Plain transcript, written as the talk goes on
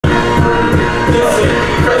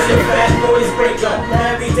fat boys break up.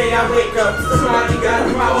 Every day I wake up. Somebody got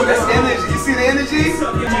a problem. That's energy. You see the energy?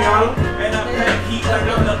 And I pack heat like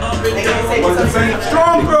I'm the oven. What's the saying?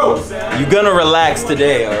 Strong, bro. You're gonna relax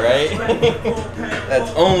today, alright?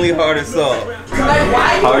 That's only hard to solve.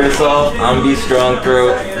 Hard to solve, I'm gonna be strong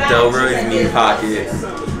throat. Delbro is mean pocket.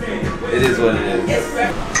 It is what it is.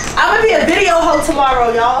 I'm gonna be a video hoe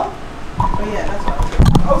tomorrow, y'all. Oh yeah, that's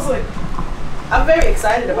right. I was like, I'm very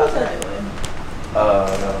excited about that.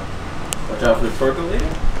 Watch out for the percolator?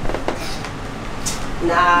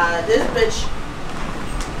 Nah, this bitch,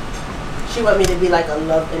 she want me to be like a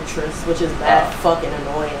love interest, which is bad fucking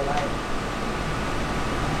annoying. Like,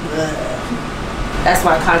 ugh. That's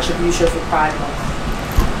my contribution for Pride Month.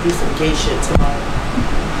 Do some gay shit tomorrow.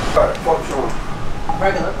 Alright, fuck Sean.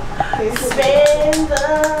 Regular. Spend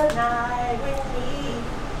the night with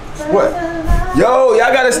me. What? Yo,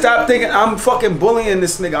 y'all gotta stop thinking I'm fucking bullying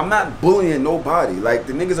this nigga. I'm not bullying nobody. Like,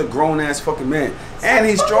 the nigga's a grown ass fucking man. And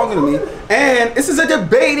he's stronger than me. And this is a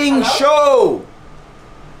debating show.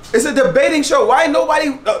 It's a debating show. Why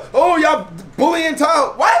nobody, oh, y'all bullying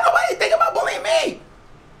Tahoe? Why nobody think about bullying me?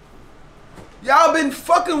 Y'all been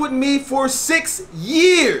fucking with me for 6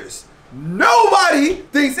 years. Nobody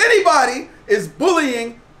thinks anybody is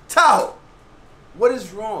bullying Tahoe. What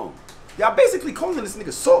is wrong? Y'all basically calling this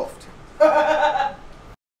nigga soft.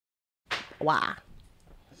 Why?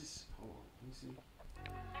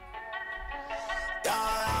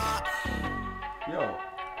 Yo,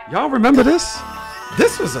 y'all remember this?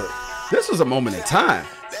 This was a moment in time.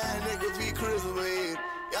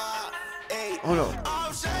 Oh no,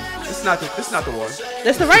 it's not the one.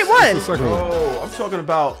 That's the right one. The second one. Oh, I'm talking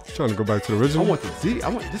about. Trying to go back to the I original. want the D.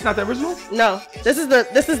 This is not the original. No, this is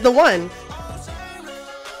the one.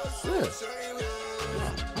 Yeah.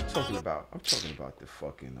 I'm talking about the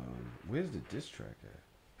fucking where's the diss track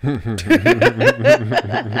at? No,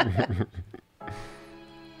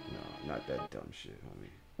 not that dumb shit,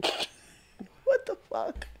 homie. What the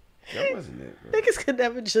fuck? That wasn't it, bro. Niggas could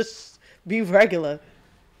never just be regular.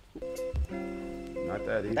 Not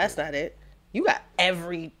that either. That's not it. You got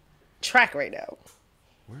every track right now.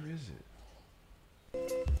 Where is it?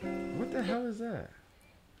 What the hell is that?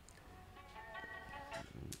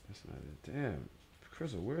 That's not it. Damn.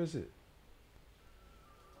 Crystal, where is it?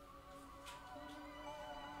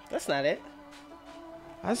 That's not it.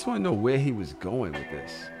 I just want to know where he was going with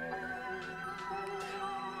this.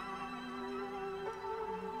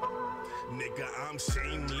 Nigga, I'm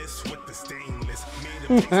shameless with the stainless.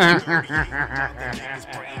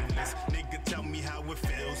 Nigga, tell me how it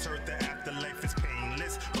feels. Hurt the afterlife is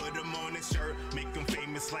painless. Put him on his shirt, make him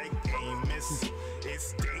famous like Amos.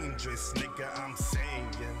 It's dangerous, nigga, I'm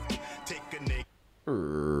saying. Take a nigga.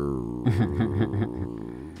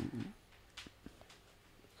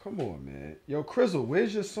 Come on, man. Yo, Crizzle,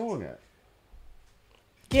 where's your song at?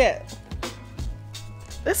 Yeah.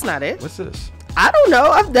 That's not it. What's this? I don't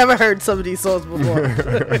know. I've never heard some of these songs before.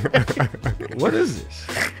 What is this?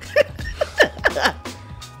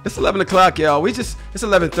 It's 11 o'clock, y'all. It's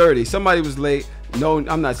 11:30. Somebody was late. No,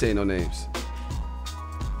 I'm not saying no names.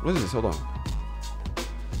 What is this? Hold on.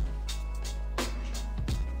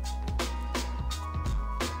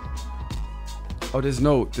 Oh, there's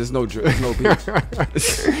no beat. Just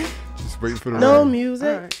waiting for the No rain. music.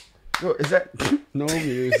 All right. Yo, is that no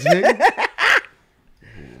music?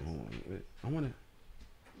 I want to.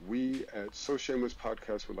 We at So Shameless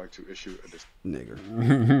Podcast would like to issue a Nigger.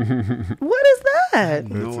 What is that?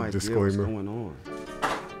 No That's a idea disclaimer. what's going on.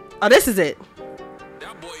 Oh, this is it.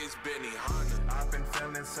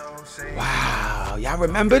 Wow, y'all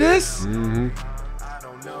remember this? Mm-hmm.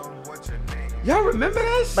 Y'all remember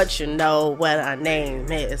this? But you know what our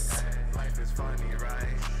name is.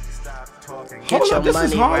 Hold your up, this is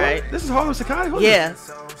money, Harlem. right? This is Harlem Sakai. Hold Yeah.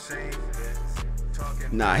 up.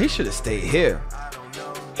 Nah, he should have stayed here.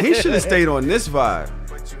 He should have stayed on this vibe.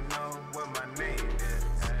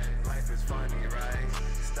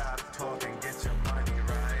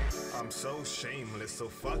 So shameless, so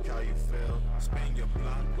fuck how you feel. Spin your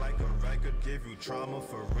block like a record, give you trauma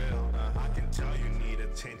for real. I can tell you need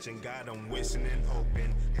attention, got them wishing and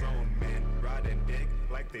hoping. Grown men riding dick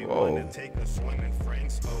like they want to take a swim in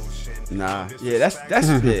Frank's Ocean. Nah, yeah, that's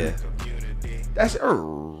yeah. That's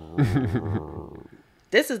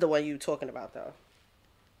This is the one you talking about, though.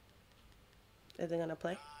 Is it gonna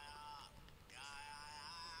play?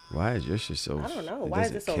 Why is your shit so? I don't know. Why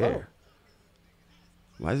is it so low?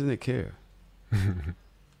 Why doesn't it care?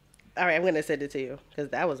 All right, I'm gonna send it to you because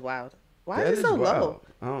that was wild. Why That is it so wild. low?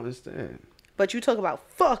 I don't understand. But you talk about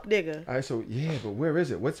fuck, nigga. All right, so yeah, but where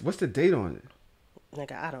is it? What's the date on it?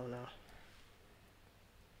 Nigga, I don't know.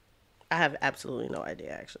 I have absolutely no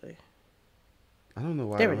idea, actually. I don't know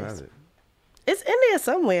why There I it don't is. have it. It's in there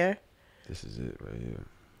somewhere. This is it right here.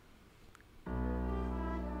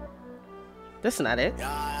 This is not it.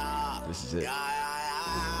 This is it.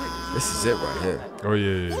 This is it right here. Oh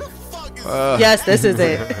yeah. Yes, this is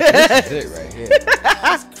it. This is it right here.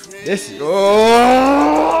 This is. Oh!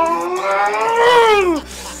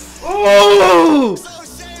 Oh!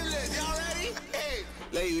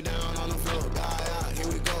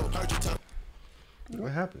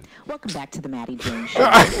 What happened? Welcome back to the Maddie Jane Show. Yo,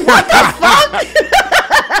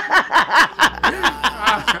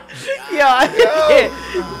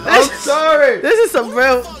 I'm sorry. this is some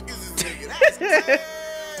real.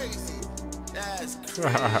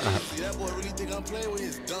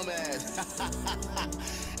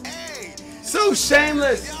 So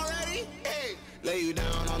shameless. Lay you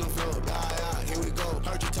down on the floor, here we go.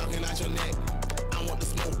 Heard you talking out your neck. I want the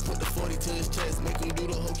smoke, put the 40 to his chest, make him do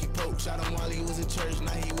the hokey poke. Shot him while he was in church,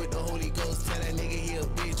 now he with the Holy Ghost. Tell that nigga he a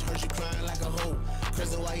bitch, heard you crying like a hoe.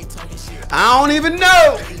 Cause why he talking shit. I don't even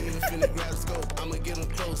know. Ain't even finna grab the scope. I'ma get him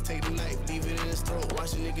close, take the knife, leave it in his throat.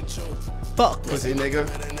 Watch a nigga choke. Fuck. Pussy nigga.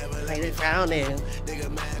 Like they drowning. Nigga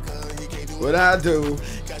mad cause he can't do What I do?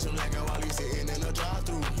 Got him like while he's sitting in the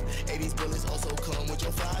drive-thru. 80s bullets also come with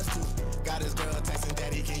your fries too. Got his girl texting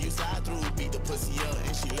daddy, can you slide through? Beat the pussy up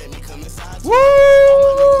and she let me come inside. Woo!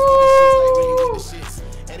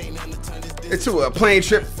 Into a plane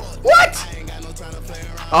trip. What?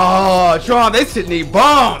 Oh, Traum, this shit need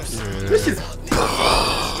bombs. This is.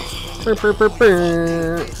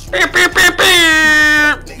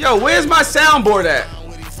 Yo, where's my soundboard at?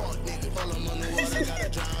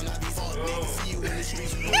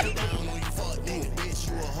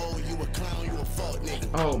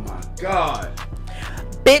 Oh my god.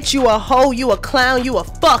 Bitch, you a hoe, you a clown, you a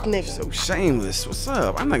fuck nigga. So shameless. What's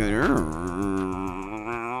up? I'm not gonna.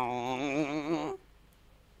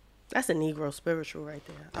 That's a Negro spiritual right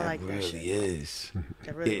there. I like that shit. It really is.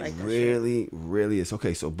 I really It like that really, really is.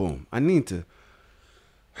 Okay, so boom. I need to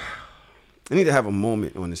have a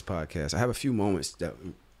moment on this podcast. I have a few moments that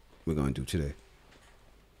we're gonna do today.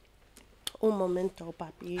 Un momento,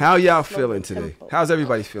 papi. How y'all Slow feeling the today? tempo. How's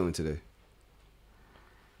everybody feeling today?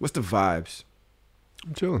 What's the vibes?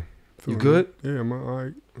 I'm chilling. You good? Yeah, I'm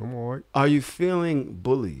alright. I'm alright. Are you feeling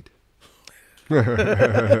bullied?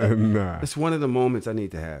 Nah. That's one of the moments I need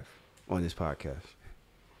to have on this podcast.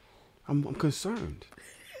 I'm concerned.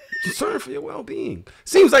 Concerned for your well-being.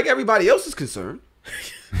 Seems like everybody else is concerned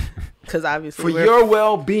Because obviously for your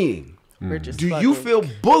well-being. we're just Do you fucking. feel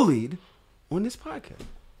bullied on this podcast?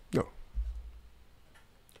 No.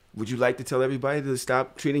 Would you like to tell everybody to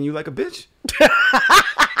stop treating you like a bitch?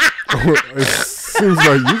 It seems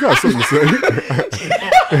like you got something to say.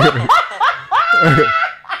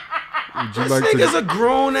 Would you This like nigga's to? a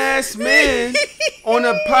grown-ass man on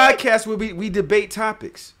a podcast where we debate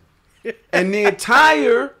topics. And the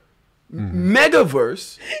entire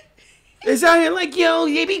megaverse is out here like, yo,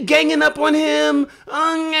 you be ganging up on him.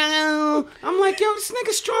 Oh, no. I'm like, yo, this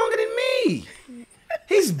nigga's stronger than me.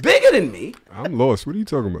 He's bigger than me. I'm lost. What are you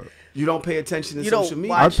talking about? You don't pay attention to You don't social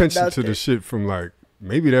media. I watch pensioned to nothing. the shit from like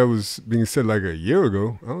maybe that was being said like a year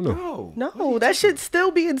ago. I don't know. No. No, that shit's still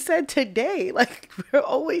being said today. Like, we're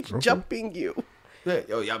always jumping you. Yeah,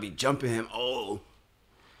 yo, y'all be jumping him. Oh.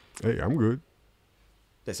 Hey, I'm good.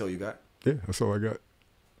 That's all you got? Yeah, that's all I got.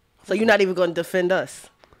 So you're not even going to defend us.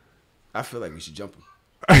 I feel like we should jump him.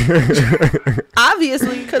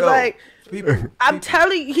 Obviously, because, Yo, like,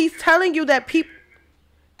 he's telling you that people.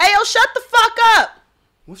 Hey, yo, shut the fuck up.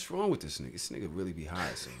 What's wrong with this nigga? This nigga really be high.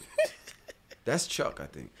 So. That's Chuck, I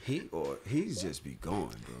think. He's just be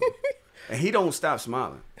gone, bro. And he don't stop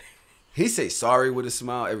smiling. He say sorry with a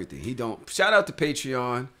smile, everything. He don't. Shout out to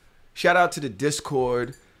Patreon. Shout out to the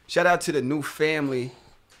Discord. Shout out to the new family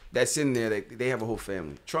that's in there. They have a whole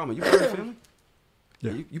family. Trauma, you part of the family?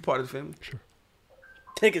 Yeah. You part of the family? Sure.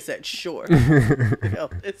 Nigga said sure. Yo,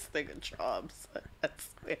 this nigga Traums. I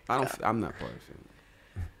swear to God. I'm not part of the family.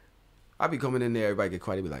 I be coming in there, everybody get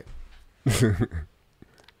quiet. They be like,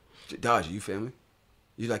 Dajah, you family?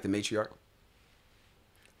 You like the matriarch?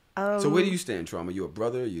 So where do you stand, Trauma? You a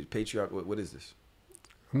brother? You the patriarch? What is this?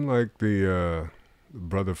 I'm like the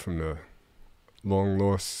brother from the long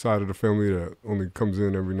lost side of the family that only comes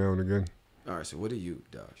in every now and again. All right, so what are you,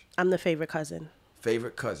 Dajah? I'm the favorite cousin.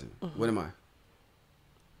 Favorite cousin? What am I?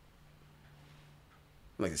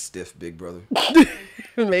 I'm like a stiff big brother.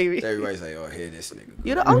 Maybe. Everybody's like, oh, here this nigga.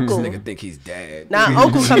 You're the uncle. This nigga think he's dad. Nah,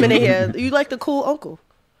 uncle coming in here. You like the cool uncle.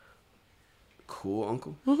 Cool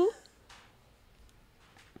uncle?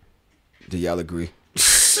 Do y'all agree?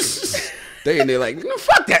 They in there like, no,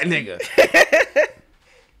 fuck that nigga.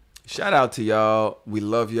 Shout out to y'all. We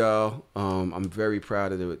love y'all. I'm very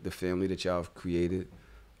proud of the family that y'all have created.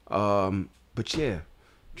 But yeah,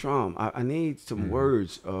 Traum, I need some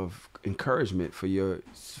words of encouragement for your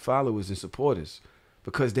followers and supporters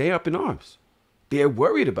because they're up in arms. They're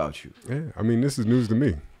worried about you. Yeah, I mean, this is news to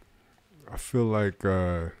me. I feel like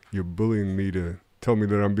you're bullying me to tell me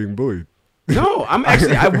that I'm being bullied. No,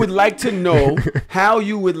 I would like to know how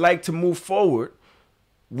you would like to move forward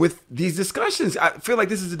with these discussions. I feel like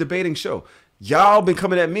this is a debating show. Y'all been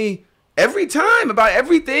coming at me every time about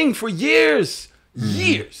everything for years.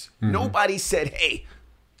 Years. Nobody said, hey,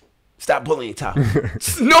 stop bullying Tahoe.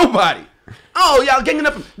 Nobody. Oh, y'all ganging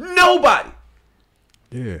up. Nobody.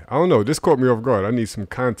 Yeah, I don't know. This caught me off guard. I need some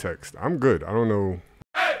context. I'm good. I don't know.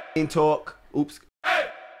 Talk. Oops.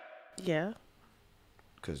 Yeah.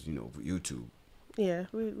 Because, you know, YouTube. Yeah,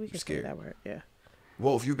 we can say scared. that word. Yeah.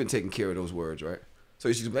 Well, if you've been taking care of those words, right? So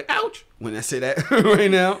you should be like, ouch, when I say that right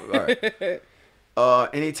now. All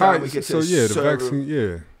right. Anytime we get to the vaccine,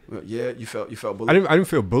 yeah, you felt bullied. I didn't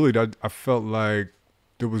feel bullied. I felt like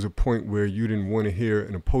there was a point where you didn't want to hear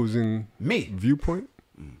an opposing viewpoint,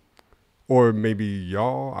 or maybe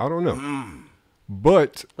y'all. I don't know.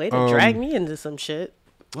 But way to drag me into some shit.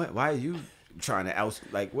 What? Why are you trying to out?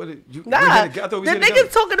 Like, what did you? Nah, the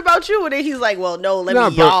nigga's talking about you, and then he's like, "Well, no, let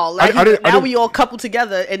me y'all." Like, now we all couple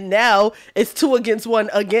together, and now it's 2 against 1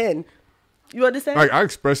 again. You understand? Like, I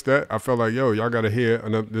expressed that. I felt like, yo, y'all got to hear.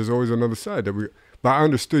 There's always another side that we. But I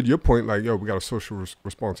understood your point. Like, yo, we got a social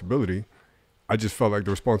responsibility. I just felt like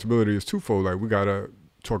the responsibility is twofold. Like, we gotta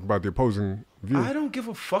talk about the opposing view. I don't give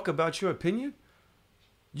a fuck about your opinion.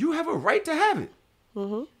 You have a right to have it.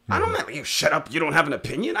 I don't know. You shut up. You don't have an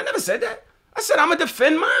opinion. I never said that. I said I'm gonna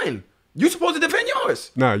defend mine. You supposed to defend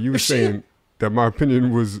yours. Nah, you were saying that my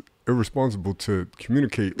opinion was irresponsible to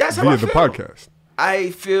communicate via the podcast.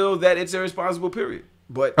 I feel that it's irresponsible, period.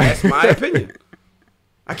 But that's my opinion.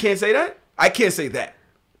 I can't say that. I can't say that.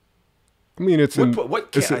 I mean, it's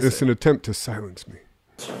an attempt to silence me.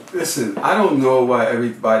 Listen, I don't know why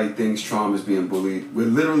everybody thinks Traum is being bullied. We're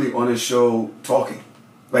literally on a show talking.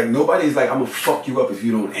 Like, nobody's like, I'm gonna fuck you up if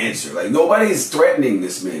you don't answer. Like, nobody's threatening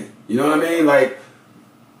this man. You know what I mean? Like,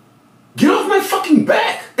 get off my fucking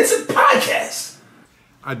back. It's a podcast.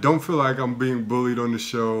 I don't feel like I'm being bullied on the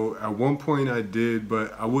show. At one point I did,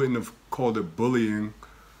 but I wouldn't have called it bullying.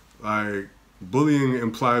 Like, bullying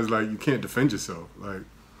implies, like, you can't defend yourself. Like,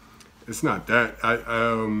 it's not that.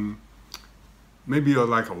 Maybe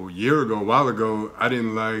like a while ago, I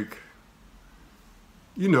didn't like,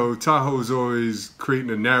 you know, Tahoe's always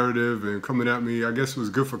creating a narrative and coming at me. I guess it was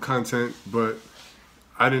good for content, but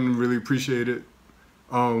I didn't really appreciate it.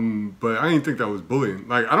 But I didn't think that was bullying.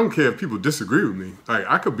 Like, I don't care if people disagree with me. Like,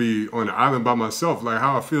 I could be on an island by myself. Like,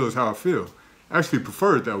 how I feel is how I feel. I actually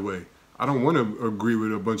prefer it that way. I don't want to agree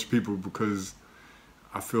with a bunch of people because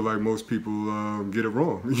I feel like most people get it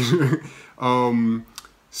wrong.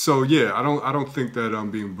 So yeah, I don't think that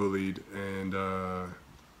I'm being bullied, and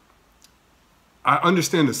I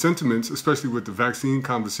understand the sentiments, especially with the vaccine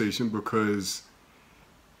conversation, because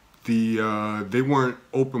they weren't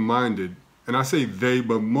open-minded, and I say they,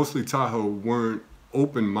 but mostly Tahoe weren't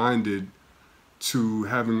open-minded to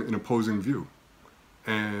having an opposing view,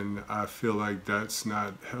 and I feel like that's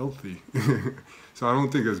not healthy. So I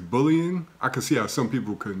don't think it's bullying. I can see how some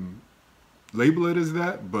people can label it as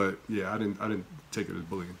that, but yeah, I didn't take it as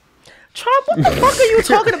bullying. Trump, what the fuck are you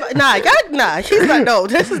talking about? Nah, he's like, no,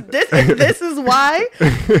 this is why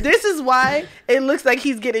it looks like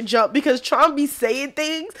he's getting jumped, because Trump be saying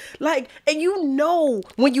things like, and you know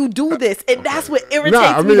when you do this, and that's what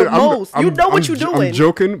irritates me the most. You know what you're doing. I'm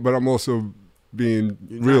joking, but I'm also being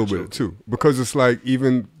real with it too, because it's like,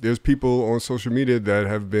 even there's people on social media that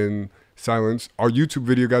have been silenced. Our YouTube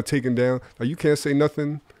video got taken down. Like, you can't say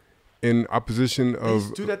nothing in opposition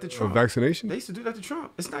of vaccination. They used to do that to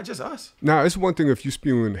Trump. It's not just us. Now, it's one thing if you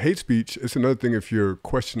spewing hate speech. It's another thing if you're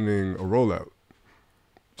questioning a rollout.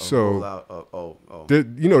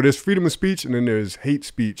 There's freedom of speech, and then there's hate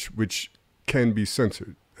speech, which can be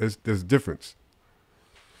censored. There's a difference.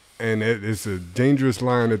 And it's a dangerous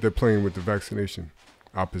line that they're playing with the vaccination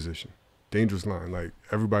opposition. Dangerous line. Like,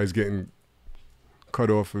 everybody's getting cut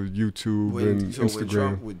off of YouTube and Instagram. When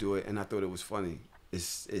Trump would do it, and I thought it was funny,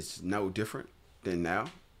 it's no different than now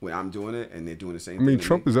when I'm doing it and they're doing the same thing. I mean,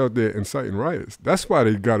 Trump is out there inciting riots. That's why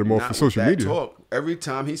they got him off of social media. Talk. Every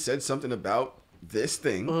time he said something about this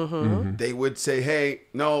thing, they would say, hey,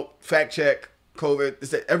 no, fact check,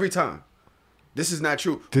 COVID. Every time. This is not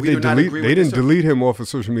true. They didn't delete him off of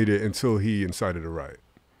social media until he incited a riot.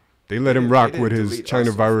 They let him rock with his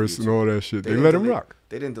China virus and all that shit. They let him rock.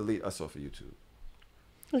 They didn't delete us off of YouTube.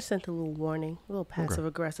 I sent a little warning, a little passive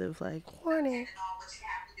aggressive, like warning.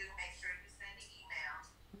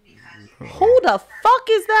 Who the fuck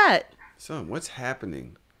is that? Son, what's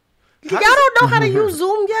happening? Y'all don't know how to use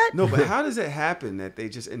Zoom yet? No, but how does it happen that they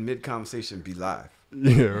just in mid conversation be live?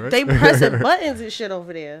 Yeah, right. They pressing buttons and shit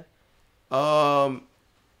over there.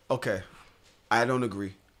 Okay. I don't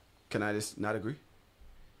agree. Can I just not agree?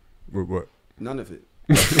 With what? None of it.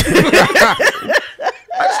 I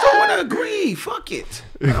just don't want to agree. Fuck it.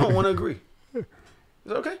 I don't want to agree. Is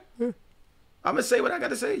it okay? Yeah. I'm going to say what I got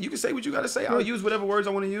to say. You can say what you got to say. I'll use whatever words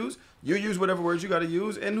I want to use. You use whatever words you got to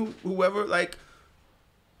use. And whoever, like,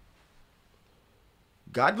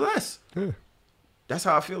 God bless. Yeah. That's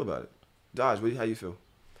how I feel about it. Daj, how you feel?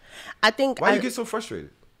 I think. Why you get so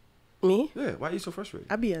frustrated? Me? Yeah. Why are you so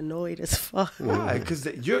frustrated? I be annoyed as fuck. Why? Because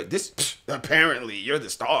apparently you're the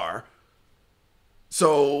star.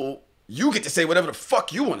 So you get to say whatever the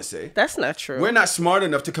fuck you want to say. That's not true. We're not smart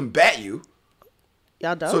enough to combat you.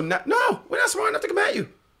 Y'all don't? So no, we're not smart enough to combat you.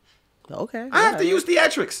 Okay. I have to use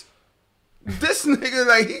theatrics. This nigga,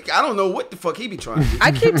 like, I don't know what the fuck he be trying to do.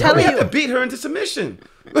 I keep telling you. We have to beat her into submission.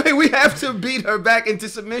 Like, we have to beat her back into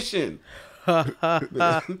submission.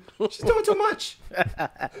 She's doing too much.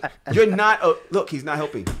 You're not, look, he's not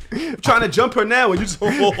helping. I'm trying to jump her now and you just,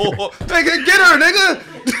 nigga, get her, nigga.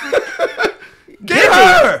 Get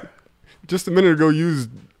her. Just a minute ago, you was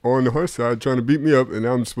on her side trying to beat me up, and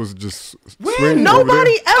now I'm supposed to just swing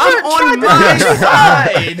nobody ever tried to my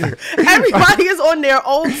side. Everybody is on their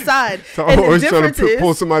own side. So and I'm the always trying difference to pull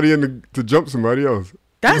is, somebody in to jump somebody else.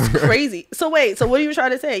 that's crazy. So wait, so what are you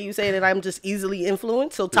trying to say? You say that I'm just easily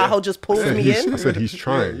influenced, so Tahoe just pulls me in? I said he's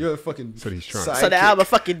trying. You're a fucking said he's trying. So now I'm a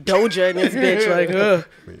fucking Dajah in this bitch. Like, ugh.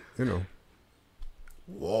 You know.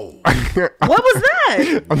 Whoa. What was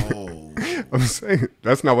that? I'm saying,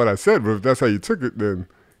 that's not what I said, but if that's how you took it, then,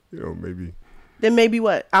 you know, maybe. Then maybe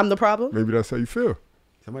what? I'm the problem? Maybe that's how you feel.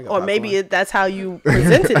 Or maybe that's how you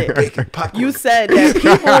presented it. You said that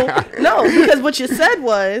people... No, because what you said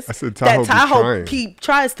was that Tahoe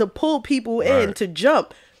tries to pull people in to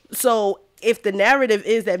jump. So if the narrative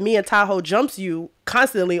is that me and Tahoe jumps you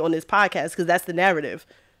constantly on this podcast, because that's the narrative.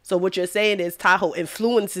 So what you're saying is Tahoe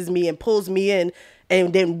influences me and pulls me in,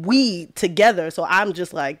 and then we together. So I'm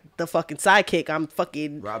just like the fucking sidekick. I'm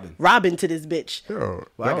fucking Robin to this bitch. Yo,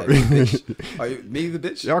 Are you me the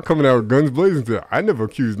bitch? Y'all coming out with guns blazing today. I never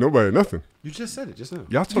accused nobody of nothing. You just said it just now.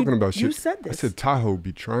 Y'all talking about shit. You said this. I said Tahoe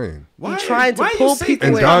be trying. Why? Be trying to pull people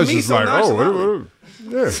in. And Daj is like, oh,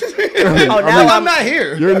 yeah. I'm not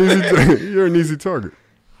here. You're an easy target.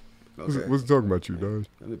 Okay. What's talking about you, Daj?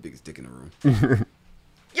 I'm the biggest dick in the room.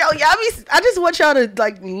 Yo, I just want y'all to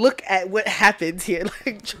like look at what happens here.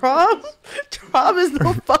 Like Traum is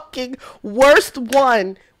the fucking worst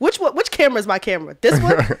one. Which camera is my camera? This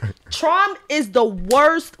one? Traum is the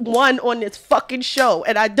worst one on this fucking show,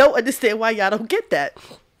 and I don't understand why y'all don't get that.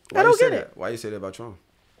 I don't get it. Why you say that about Traum?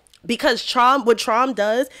 Because what Traum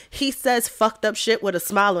does, he says fucked up shit with a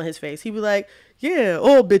smile on his face. He be like, yeah,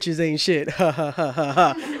 all bitches ain't shit. Ha ha ha ha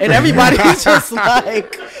ha. And everybody's just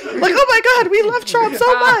like, oh my God, we love Traum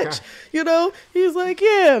so much. You know, he's like,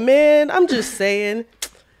 yeah, man, I'm just saying,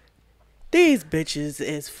 these bitches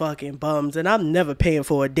is fucking bums and I'm never paying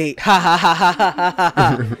for a date. Ha ha ha ha ha ha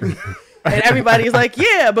ha. And everybody's like,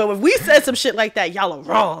 yeah, but if we said some shit like that, y'all are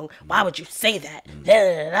wrong. Why would you say that?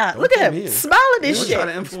 Da, da, da. Look at him smiling this shit. Trying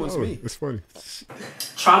to influence me. It's funny.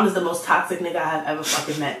 Traum is the most toxic nigga I've ever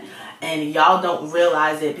fucking met. And y'all don't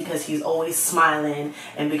realize it because he's always smiling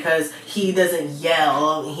and because he doesn't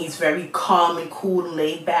yell and he's very calm and cool and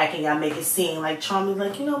laid back, and y'all make it seem like Traum is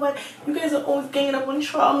like, you know what, you guys are always ganging up on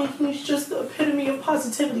Traum and he's just the epitome of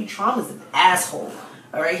positivity. Traum is an asshole.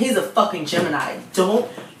 Alright, he's a fucking Gemini.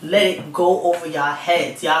 Don't let it go over y'all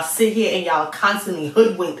heads. Y'all sit here and y'all constantly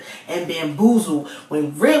hoodwinked and bamboozled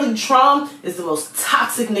when really Traum is the most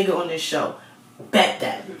toxic nigga on this show. Bet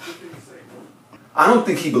that. I don't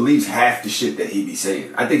think he believes half the shit that he be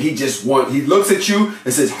saying. I think he just he looks at you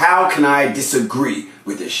and says, how can I disagree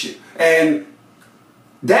with this shit? And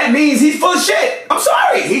that means he's full of shit. I'm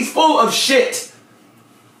sorry. He's full of shit.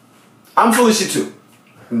 I'm full of shit too.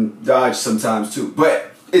 And Daj sometimes too.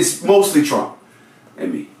 But it's mostly Traum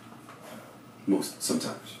and me.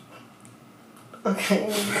 Sometimes. Okay.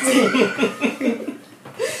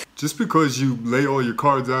 Just because you lay all your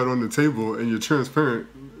cards out on the table and you're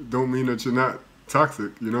transparent don't mean that you're not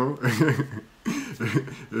toxic, you know?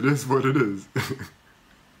 It is what it is.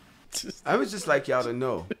 I would just like y'all to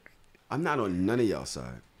know, I'm not on none of y'all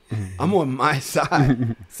side. I'm on my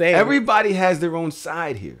side. Same. Everybody has their own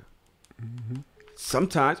side here.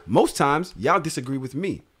 Sometimes, most times, y'all disagree with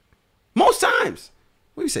me. Most times.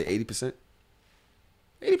 What do you say, 80%?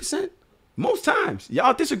 80%. Most times.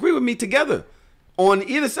 Y'all disagree with me together. On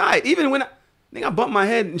either side. Even when I bump my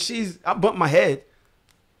head and I bump my head.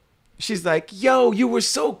 She's like, yo, you were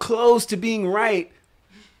so close to being right.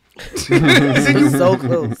 You so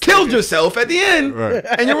close. Killed yourself at the end. Right.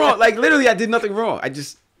 And you're wrong. Like, literally, I did nothing wrong. I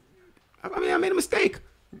made a mistake.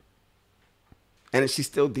 And she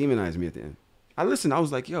still demonized me at the end. I listened. I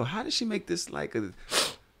was like, yo, how did she make this like a...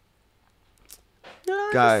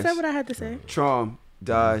 Guys, I said what I had to say. Traum,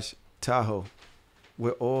 Dajah, Tahoe.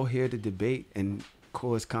 We're all here to debate and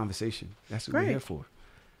cause conversation. That's what we're here for.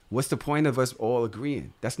 What's the point of us all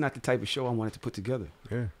agreeing? That's not the type of show I wanted to put together.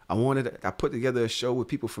 Yeah. I put together a show with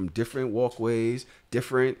people from different walkways,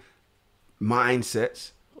 different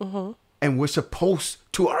mindsets, and we're supposed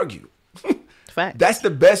to argue. Fact. That's the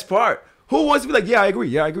best part. Who wants to be like, yeah, I agree.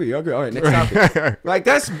 Yeah, I agree. All right, next topic. Like,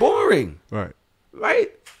 that's boring. Right.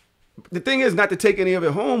 Right? The thing is not to take any of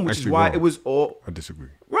it home, which is why it was all... I disagree.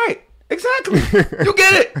 Right. Exactly. You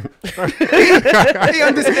get it. He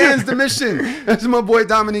understands the mission. That's what my boy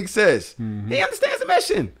Dominique says. He understands the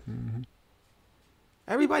mission.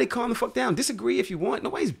 Everybody calm the fuck down. Disagree if you want.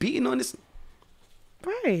 Nobody's beating on this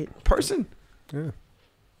person. Yeah.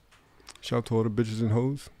 Shout out to all the bitches and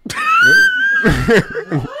hoes.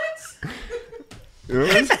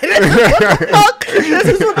 This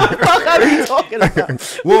is what the fuck I be talking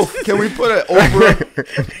about. Wolf, can we put an Oprah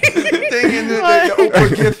thing in the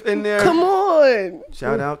Oprah gif in there? Come on.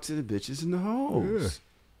 Shout out to the bitches and the hoes.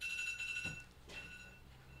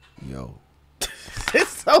 Yeah. Yo. There's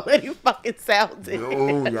so many fucking sounds in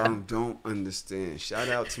No, y'all don't understand. Shout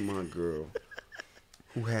out to my girl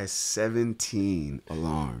who has 17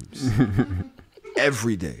 alarms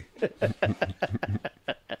every day.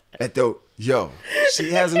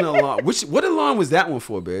 She has an alarm. What alarm was that one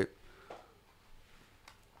for, babe?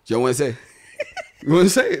 You want to say? You want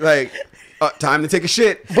to say? Like, time to take a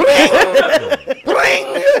shit. Bling!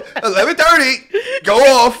 11:30. Go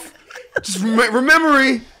off. Just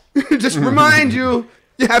remembering. Just remind you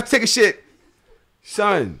have to take a shit.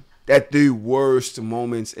 Son, that's the worst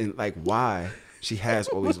moments in, like, why she has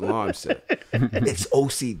all these alarms set. It's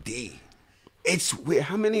OCD. It's weird.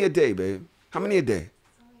 How many a day, babe? How many a day?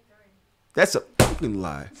 That's a fucking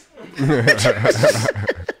lie.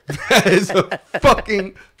 That is a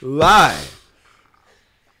fucking lie.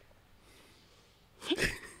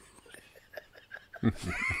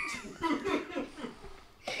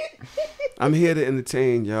 I'm here to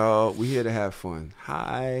entertain y'all. We here to have fun.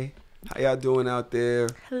 Hi. How y'all doing out there?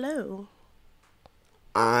 Hello.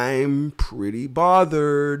 I'm pretty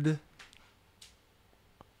bothered.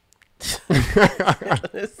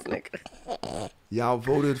 This nigga. Y'all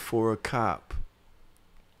voted for a cop.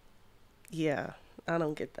 Yeah, I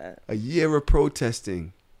don't get that. A year of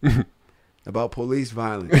protesting about police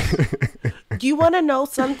violence. Do you want to know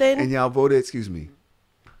something? And y'all voted,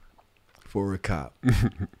 for a cop.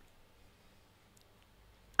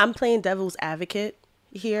 I'm playing devil's advocate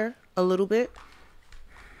here a little bit.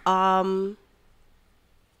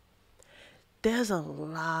 There's a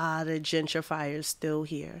lot of gentrifiers still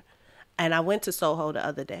here. And I went to Soho the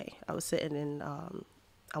other day. I was sitting in,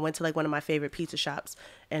 I went to like one of my favorite pizza shops,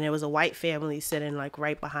 and there was a white family sitting like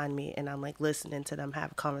right behind me, and I'm like listening to them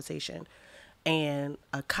have a conversation. And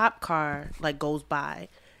a cop car like goes by,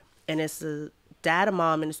 and it's a dad, a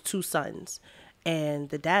mom, and his two sons. And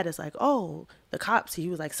the dad is like, oh, the cops, he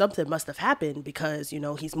was like, something must have happened because, you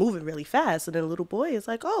know, he's moving really fast. And then the little boy is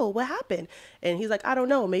like, oh, what happened? And he's like, I don't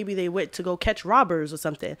know. Maybe they went to go catch robbers or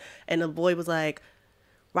something. And the boy was like,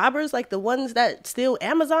 robbers, like the ones that steal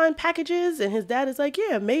Amazon packages? And his dad is like,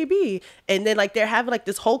 yeah, maybe. And then like they're having like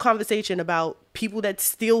this whole conversation about people that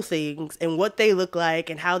steal things and what they look like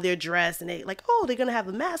and how they're dressed. And they like, oh, they're going to have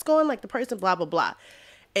a mask on like the person, blah, blah, blah.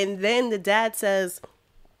 And then the dad says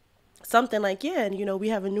something like, yeah, and you know, we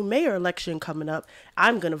have a new mayor election coming up.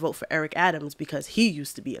 I'm going to vote for Eric Adams because he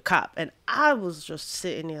used to be a cop. And I was just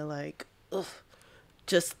sitting there like, ugh.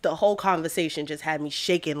 Just the whole conversation just had me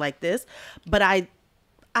shaking like this. But I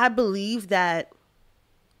believe that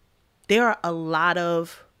there are a lot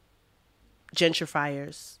of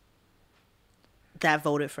gentrifiers that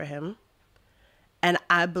voted for him. And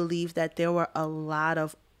I believe that there were a lot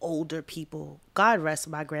of older people. God rest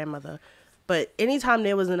my grandmother. But anytime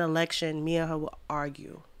there was an election, me and her would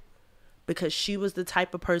argue because she was the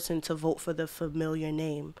type of person to vote for the familiar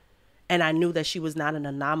name. And I knew that she was not an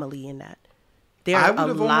anomaly in that. I would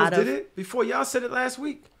have almost did it before y'all said it last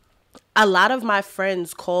week. A lot of my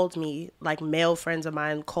friends called me, like male friends of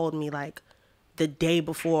mine called me like the day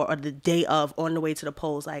before or the day of on the way to the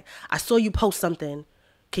polls. Like, I saw you post something.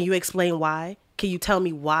 Can you explain why? can you tell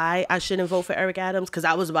me why I shouldn't vote for Eric Adams? Because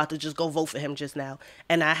I was about to just go vote for him just now.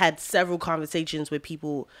 And I had several conversations with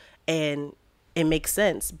people, and it makes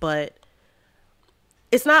sense. But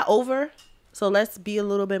it's not over. So let's be a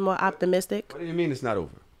little bit more optimistic. What do you mean it's not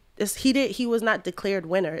over? He was not declared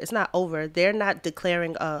winner. It's not over. They're not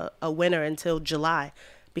declaring a winner until July,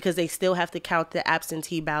 because they still have to count the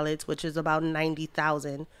absentee ballots, which is about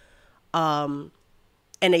 90,000.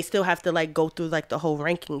 And they still have to like go through like the whole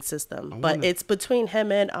ranking system. But it's between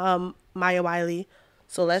him and Maya Wiley.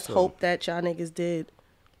 So let's hope that y'all niggas did.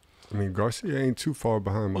 I mean, Garcia ain't too far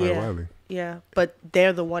behind Maya Wiley. Yeah, but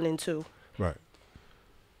they're the 1 and 2. Right.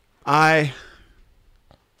 I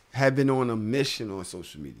have been on a mission on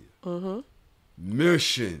social media.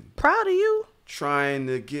 Mission. Proud of you. Trying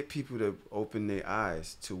to get people to open their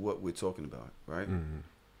eyes to what we're talking about, right?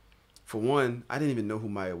 For one, I didn't even know who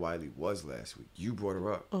Maya Wiley was last week. You brought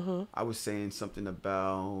her up. I was saying something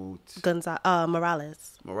about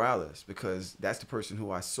Morales, because that's the person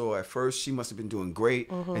who I saw at first. She must have been doing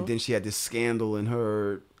great, and then she had this scandal in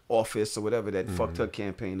her office or whatever that fucked her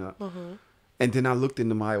campaign up. And then I looked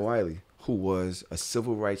into Maya Wiley, who was a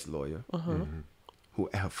civil rights lawyer, who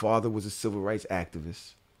her father was a civil rights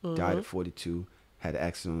activist, died at 42, had an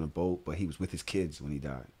accident on a boat, but he was with his kids when he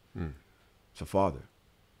died. It's her father.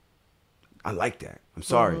 I like that. I'm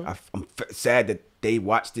sorry. I'm sad that they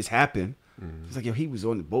watched this happen. It's like, yo, he was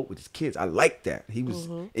on the boat with his kids. I like that. He was,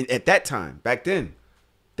 at that time, back then,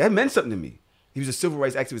 that meant something to me. He was a civil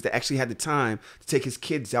rights activist that actually had the time to take his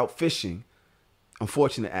kids out fishing.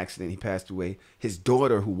 Unfortunate accident, he passed away. His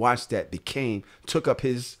daughter, who watched that, took up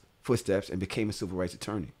his footsteps and became a civil rights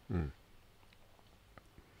attorney.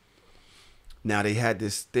 Now, they had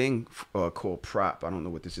this thing called PROP. I don't know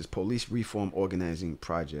what this is. Police Reform Organizing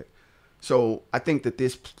Project. So I think that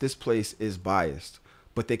this place is biased,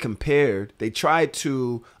 but they tried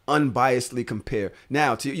to unbiasedly compare.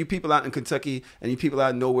 Now, to you people out in Kentucky and you people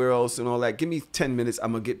out nowhere else and all that, give me 10 minutes.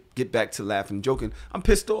 I'm going to get back to laughing and joking. I'm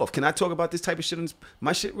pissed off. Can I talk about this type of shit on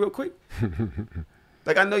my shit real quick?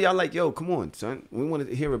 Like, I know y'all like, yo, come on, son. We want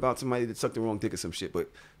to hear about somebody that sucked the wrong dick or some shit,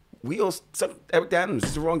 but we all suck Eric Adams.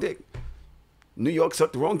 It's the wrong dick. New York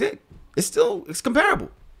sucked the wrong dick. It's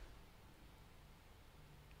comparable.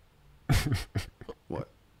 What?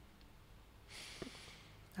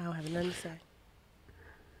 I don't have nothing to say.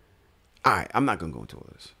 All right, I'm not gonna go into all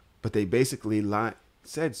this, but they basically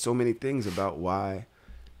said so many things about why.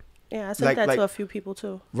 Yeah, I said that to a few people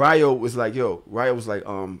too. Ryo was like,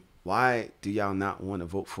 why do y'all not want to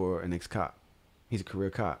vote for an ex-cop? He's a career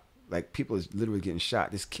cop. Like, people is literally getting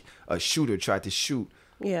shot. A shooter tried to shoot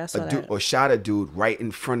a dude or shot a dude right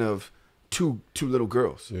in front of two little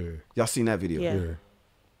girls. Yeah. Y'all seen that video? Yeah.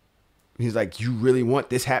 He's like, you really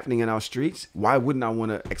want this happening in our streets? Why wouldn't I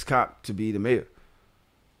want an ex-cop to be the mayor?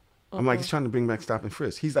 I'm like, he's trying to bring back stop and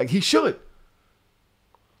frisk. He's like, he should.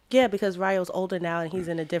 Yeah, because Ryo's older now and he's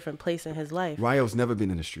in a different place in his life. Ryo's never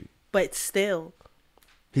been in the street. But still.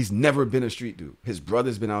 He's never been a street dude. His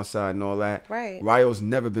brother's been outside and all that. Right. Ryo's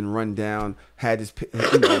never been run down, had his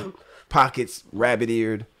pockets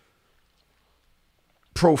rabbit-eared,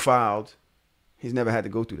 profiled. He's never had to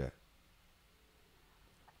go through that.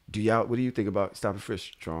 What do you think about stop and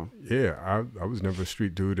frisk, Traum? Yeah, I was never a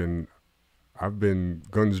street dude, and I've been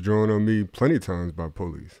guns drawn on me plenty of times by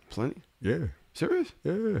police. Plenty? Yeah. Serious?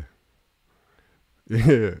 Yeah.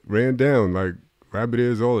 Yeah, ran down, like, rabbit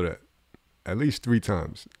ears, all of that. At least 3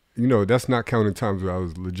 times. You know, that's not counting times where I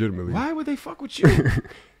was legitimately... Why would they fuck with you?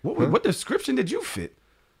 What description did you fit?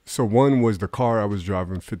 So one was the car I was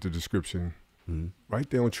driving fit the description. Right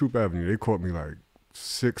there on Troop Avenue. They caught me like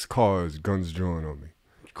 6 cars, guns drawn on me.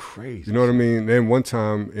 Crazy. You know what I mean? Then one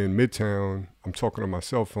time in Midtown, I'm talking on my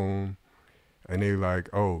cell phone, and they like,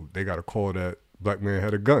 oh, they got a call that black man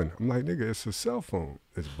had a gun. I'm like, nigga, it's a cell phone.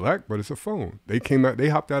 It's black, but it's a phone. They came out, they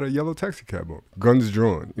hopped out of a yellow taxi cab on, guns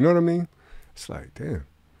drawn. You know what I mean? It's like, damn.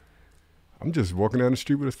 I'm just walking down the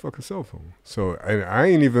street with a fucking cell phone. So, and I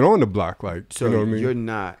ain't even on the block, like, so you know what I mean? You're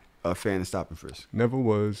not a fan of stop and frisk? Never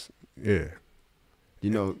was, yeah. You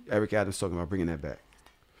know, Eric Adams talking about bringing that back.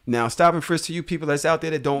 Now, stop and frisk to you people that's out there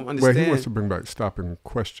that don't understand. Well, he wants to bring back stop and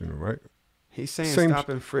question, right? He's saying stop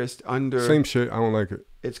and frisk under... Same shit. I don't like it.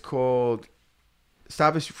 It's called...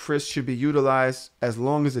 Stop and frisk should be utilized as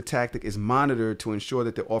long as the tactic is monitored to ensure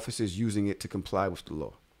that the officer is using it to comply with the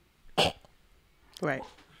law. Right.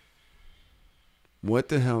 What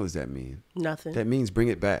the hell does that mean? Nothing. That means bring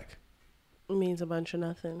it back. It means a bunch of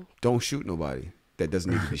nothing. Don't shoot nobody that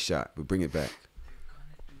doesn't need to be shot, but bring it back.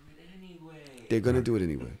 They're going to do it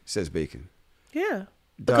anyway, says Bacon. Yeah.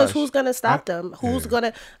 Because who's going to stop them? Who's going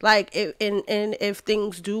to, like, if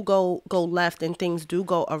things do go left and things do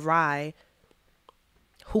go awry,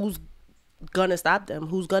 who's gonna stop them?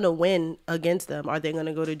 Who's gonna win against them? Are they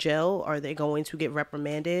gonna go to jail? Are they going to get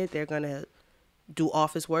reprimanded? They're gonna do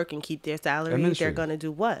office work and keep their salary. They're gonna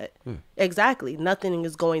do what? Exactly. Nothing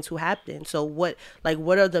is going to happen. So what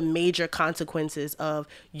are the major consequences of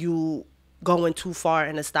you going too far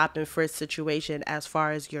in a stop and frisk situation as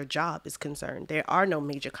far as your job is concerned? There are no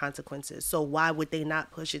major consequences. So why would they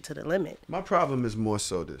not push it to the limit? My problem is more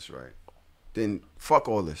so this, right? Then fuck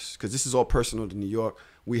all this, because this is all personal to New York.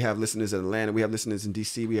 We have listeners in Atlanta. We have listeners in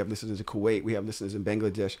D.C. We have listeners in Kuwait. We have listeners in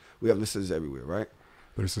Bangladesh. We have listeners everywhere, right?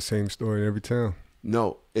 But it's the same story in every town.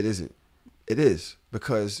 No, it isn't. It is,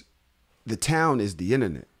 because the town is the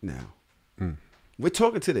internet now. We're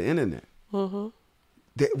talking to the internet.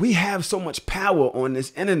 We have so much power on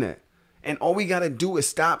this internet. And all we got to do is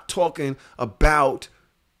stop talking about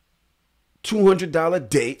 $200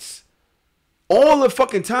 dates all the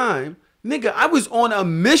fucking time. Nigga, I was on a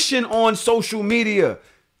mission on social media.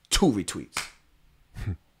 2 retweets.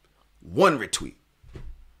 1 retweet.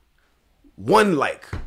 1 like.